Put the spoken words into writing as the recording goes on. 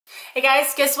Hey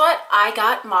guys, guess what? I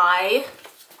got my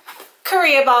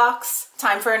Korea box.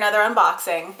 Time for another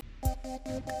unboxing.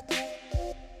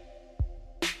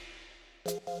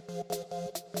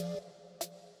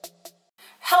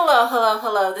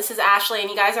 Hello. This is Ashley and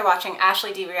you guys are watching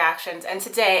Ashley D Reactions, and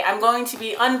today I'm going to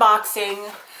be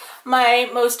unboxing my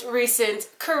most recent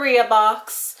Korea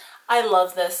box. I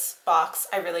love this box,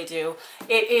 I really do.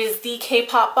 It is the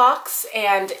K-pop box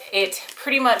and it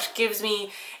pretty much gives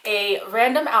me a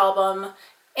random album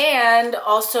and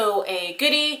also a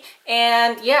goodie,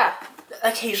 and yeah,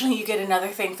 occasionally you get another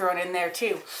thing thrown in there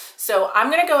too. So I'm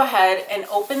gonna go ahead and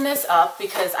open this up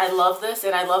because I love this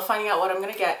and I love finding out what I'm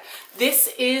gonna get. This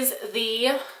is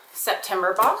the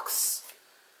September box.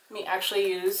 Let me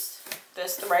actually use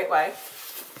this the right way.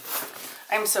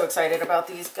 I'm so excited about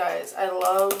these guys. I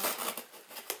love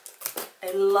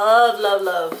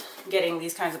getting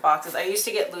these kinds of boxes. I used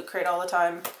to get Loot Crate all the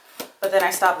time, but then I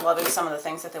stopped loving some of the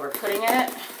things that they were putting in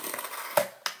it.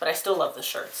 But I still love the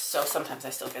shirts, so sometimes I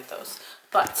still get those.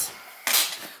 But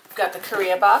we've got the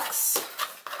Korea box,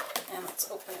 and let's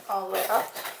open it all the way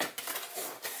up.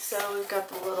 So we've got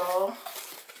the little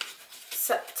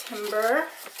September,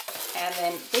 and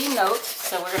then the note.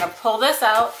 So we're gonna pull this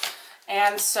out.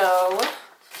 And so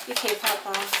the K-pop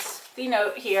box, the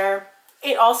note here.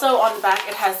 It also, on the back,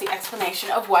 it has the explanation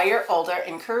of why you're older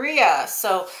in Korea.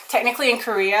 So technically in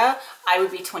Korea, I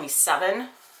would be 27.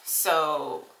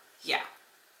 So yeah.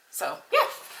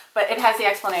 But it has the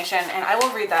explanation and I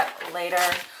will read that later.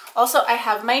 Also, I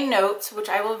have my notes, which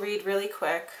I will read really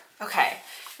quick. Okay.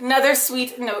 Another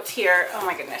sweet note here. Oh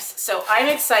my goodness. So I'm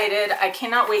excited. I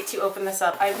cannot wait to open this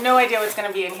up. I have no idea what's going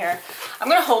to be in here. I'm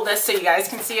going to hold this so you guys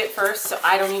can see it first, so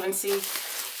I don't even see.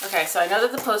 Okay, so I know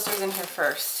that the poster's in here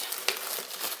first.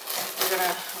 We're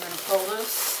gonna pull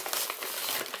this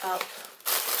up.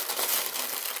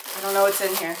 I don't know what's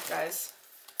in here, guys.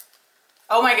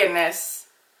 Oh my goodness.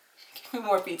 Give me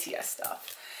more BTS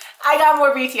stuff. I got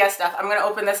more BTS stuff. I'm going to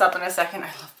open this up in a second. I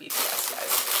love BTS,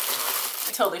 guys.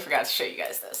 I totally forgot to show you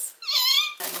guys this.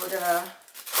 And we're gonna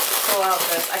pull out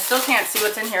this. I still can't see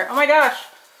what's in here. Oh my gosh,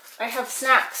 I have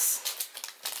snacks.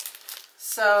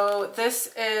 So this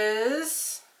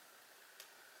is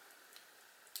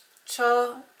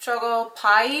choco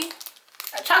pie.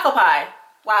 Choco pie.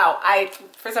 Wow,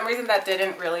 for some reason that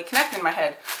didn't really connect in my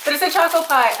head. But it's a choco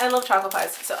pie. I love choco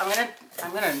pies. So I'm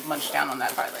gonna munch down on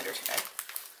that pie later today.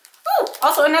 Ooh,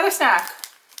 also another snack.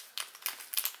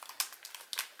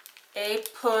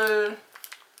 Apple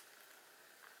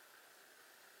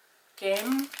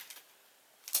game.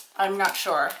 I'm not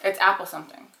sure. It's apple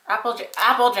something.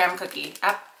 Apple jam cookie.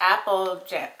 Apple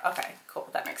jam. Okay, cool.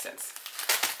 That makes sense.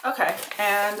 Okay,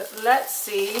 and let's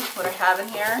see what I have in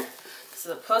here. This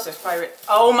is a poster. Probably.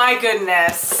 Oh my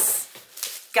goodness,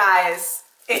 guys!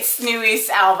 It's New East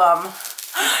album.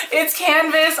 It's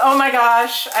Canvas. Oh my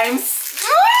gosh!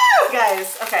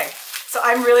 Guys. Okay. So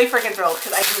I'm really freaking thrilled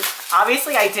because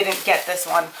obviously I didn't get this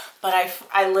one, but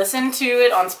I listened to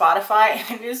it on Spotify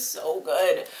and it is so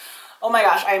good. Oh my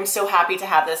gosh, I am so happy to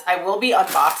have this. I will be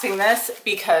unboxing this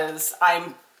because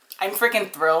I'm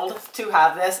freaking thrilled to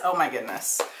have this. Oh my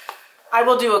goodness. I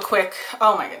will do a quick,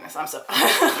 oh my goodness, I'm so,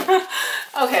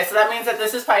 okay, so that means that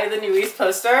this is probably the New East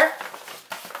poster.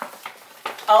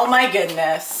 Oh my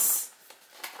goodness.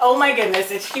 Oh my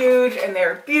goodness, it's huge and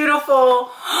they're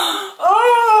beautiful.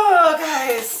 Oh,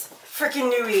 guys, freaking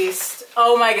New East.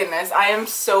 Oh my goodness, I am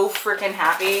so freaking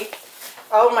happy.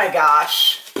 Oh my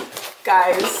gosh,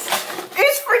 guys,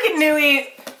 it's freaking New East.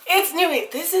 It's New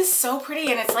East. This is so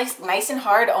pretty and it's like nice and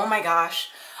hard. Oh my gosh,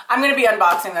 I'm gonna be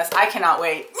unboxing this. I cannot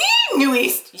wait. New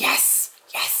East, yes,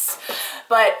 yes.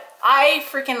 But I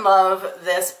freaking love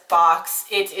this box.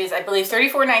 It is, I believe,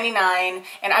 $34.99,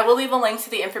 and I will leave a link to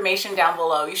the information down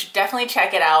below. You should definitely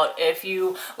check it out if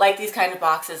you like these kind of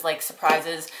boxes, like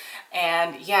surprises.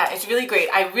 And yeah, it's really great.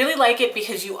 I really like it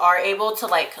because you are able to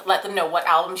like let them know what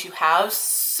albums you have,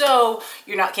 so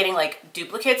you're not getting like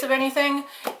duplicates of anything.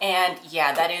 And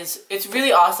yeah, it's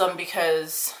really awesome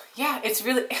because yeah, it's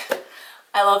really,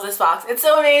 I love this box. It's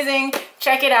so amazing.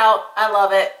 Check it out. I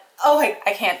love it. Oh,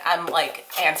 I can't, I'm like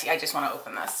antsy. I just want to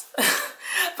open this.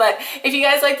 But if you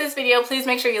guys like this video, please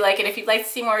make sure you like it. If you'd like to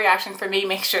see more reaction from me,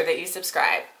 make sure that you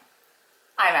subscribe.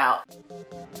 I'm out.